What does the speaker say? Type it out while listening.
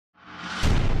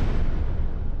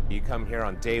You come here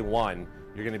on day one,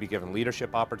 you're going to be given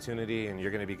leadership opportunity and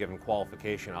you're going to be given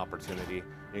qualification opportunity.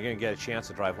 You're going to get a chance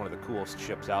to drive one of the coolest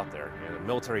ships out there. You know, a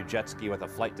military jet ski with a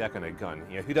flight deck and a gun.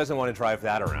 You know, who doesn't want to drive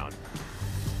that around?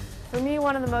 For me,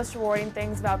 one of the most rewarding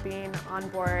things about being on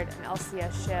board an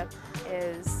LCS ship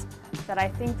is that I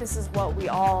think this is what we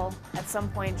all, at some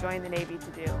point, joined the Navy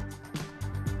to do.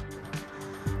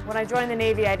 When I joined the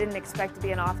Navy, I didn't expect to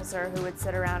be an officer who would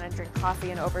sit around and drink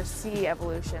coffee and oversee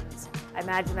evolutions. I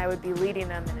imagined I would be leading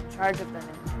them and in charge of them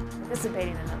and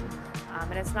participating in them.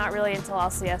 And it's not really until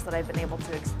LCS that I've been able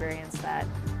to experience that.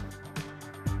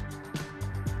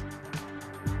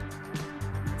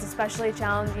 It's especially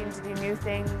challenging to do new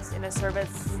things in a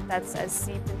service that's as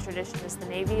steeped in tradition as the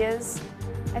Navy is.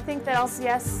 I think that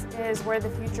LCS is where the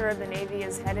future of the Navy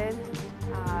is headed,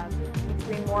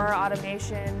 between more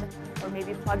automation or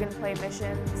maybe plug-and-play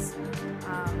missions,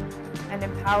 and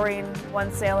empowering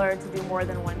one sailor to do more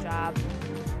than one job.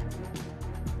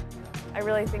 I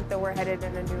really think that we're headed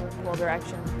in a new and cool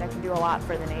direction that can do a lot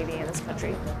for the Navy in this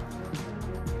country.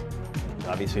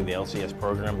 Obviously, the LCS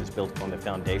program is built on the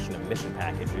foundation of mission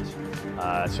packages,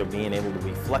 so being able to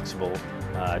be flexible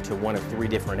to one of 3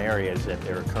 different areas that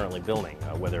they're currently building,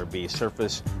 whether it be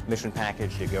surface mission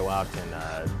package to go out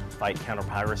and fight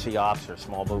counter-piracy ops or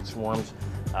small boat swarms,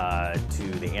 to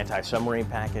the anti-submarine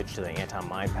package, to the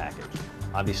anti-mine package.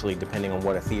 Obviously, depending on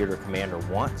what a theater commander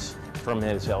wants from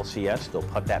his LCS, they'll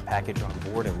put that package on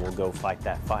board and we'll go fight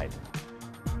that fight.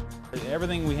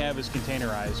 Everything we have is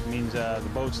containerized. It means the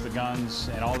boats, the guns,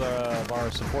 and all of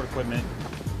our support equipment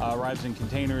arrives in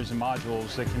containers and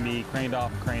modules that can be craned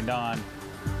off and craned on.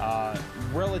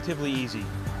 Relatively easy.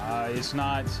 It's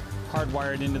not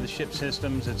hardwired into the ship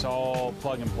systems. It's all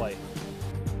plug and play.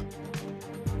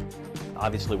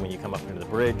 Obviously, when you come up into the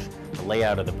bridge, the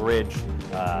layout of the bridge,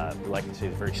 we like to say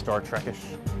it's very Star Trek-ish.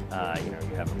 You know,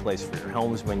 you have a place for your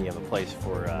helmsman, you have a place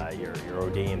for your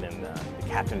OD, and then the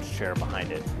captain's chair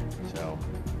behind it. So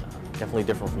definitely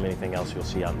different from anything else you'll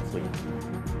see out in the fleet.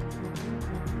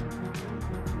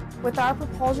 With our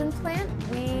propulsion plant,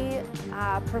 we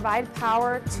provide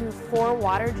power to 4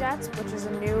 water jets, which is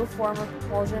a new form of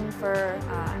propulsion for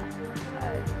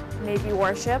a Navy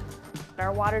warship.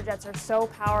 Our water jets are so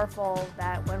powerful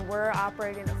that when we're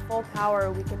operating at full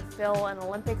power, we can fill an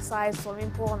Olympic-sized swimming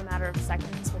pool in a matter of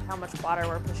seconds with how much water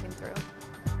we're pushing through.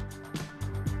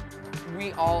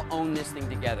 We all own this thing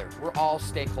together. We're all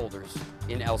stakeholders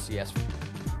in LCS.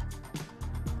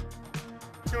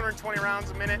 220 rounds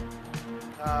a minute,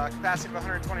 capacity of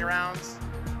 120 rounds.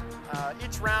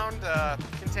 Each round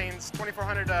contains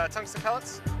 2,400 tungsten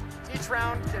pellets. Each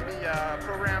round can be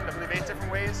programmed, I believe, 8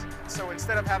 different ways. So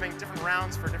instead of having different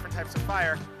rounds for different types of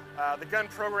fire, the gun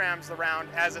programs the round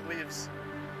as it leaves.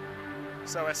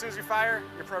 So as soon as you fire,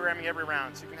 you're programming every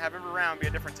round. So you can have every round be a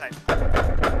different type.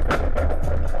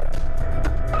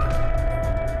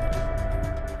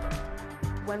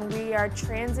 When we are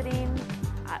transiting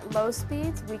at low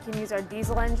speeds, we can use our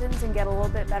diesel engines and get a little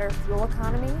bit better fuel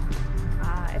economy.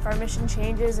 If our mission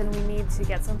changes and we need to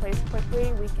get someplace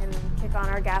quickly, we can kick on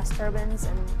our gas turbines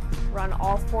and run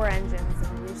all 4 engines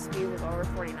and reach speeds of over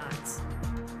 40 knots.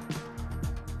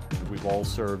 We've all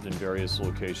served in various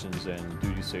locations and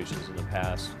duty stations in the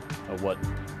past of what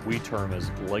we term as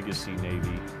legacy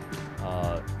Navy.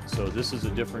 So this is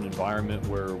a different environment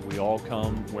where we all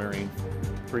come wearing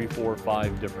 3, 4,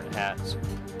 5 different hats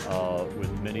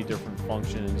with many different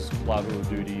functions, collateral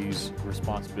duties,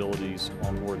 responsibilities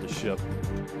on board the ship.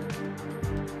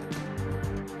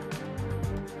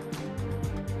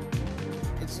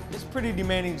 It's a pretty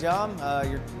demanding job.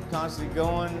 You're constantly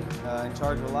going, in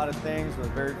charge of a lot of things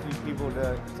with very few people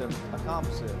to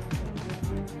accomplish it.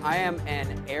 I am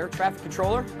an air traffic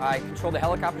controller. I control the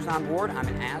helicopters on board. I'm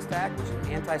an ASTAC, which is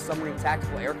an anti-submarine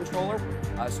tactical air controller.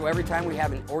 So every time we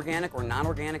have an organic or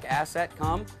non-organic asset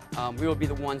come, we will be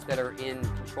the ones that are in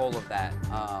control of that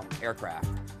aircraft.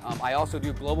 I also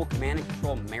do global command and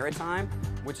control maritime,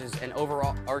 which is an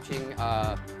overarching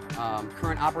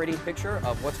current operating picture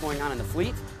of what's going on in the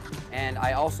fleet. And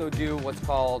I also do what's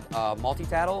called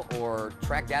multi-tattle or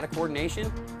track data coordination,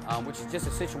 which is just a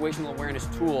situational awareness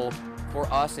tool for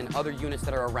us and other units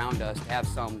that are around us to have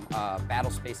some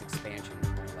battle space expansion,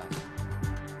 more or less.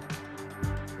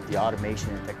 The automation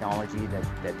and technology that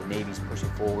the Navy's pushing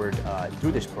forward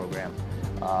through this program,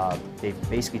 they've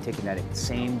basically taken that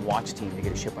same watch team to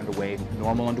get a ship underway,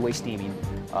 normal underway steaming,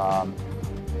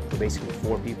 for basically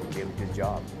 4 people to be able to do the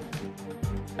job.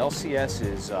 LCS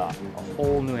is a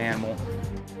whole new animal.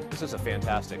 This is a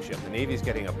fantastic ship. The Navy's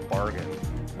getting a bargain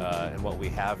in what we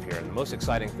have here. And the most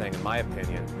exciting thing, in my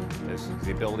opinion, is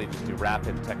the ability to do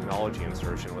rapid technology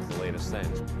insertion with the latest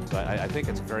things. So I think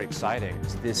it's very exciting.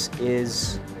 This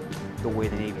is the way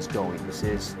the Navy's going. This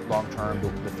is long-term,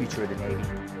 the future of the Navy.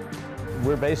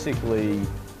 We're basically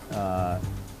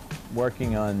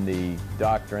working on the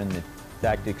doctrine, the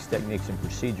tactics, techniques, and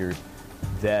procedures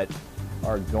that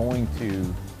are going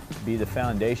to be the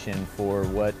foundation for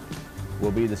what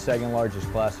will be the second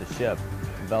largest class of ship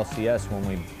of LCS when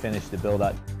we finish the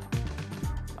build-out.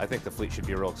 I think the fleet should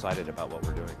be real excited about what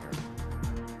we're doing here.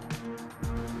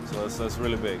 So it's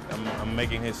really big. I'm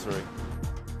making history.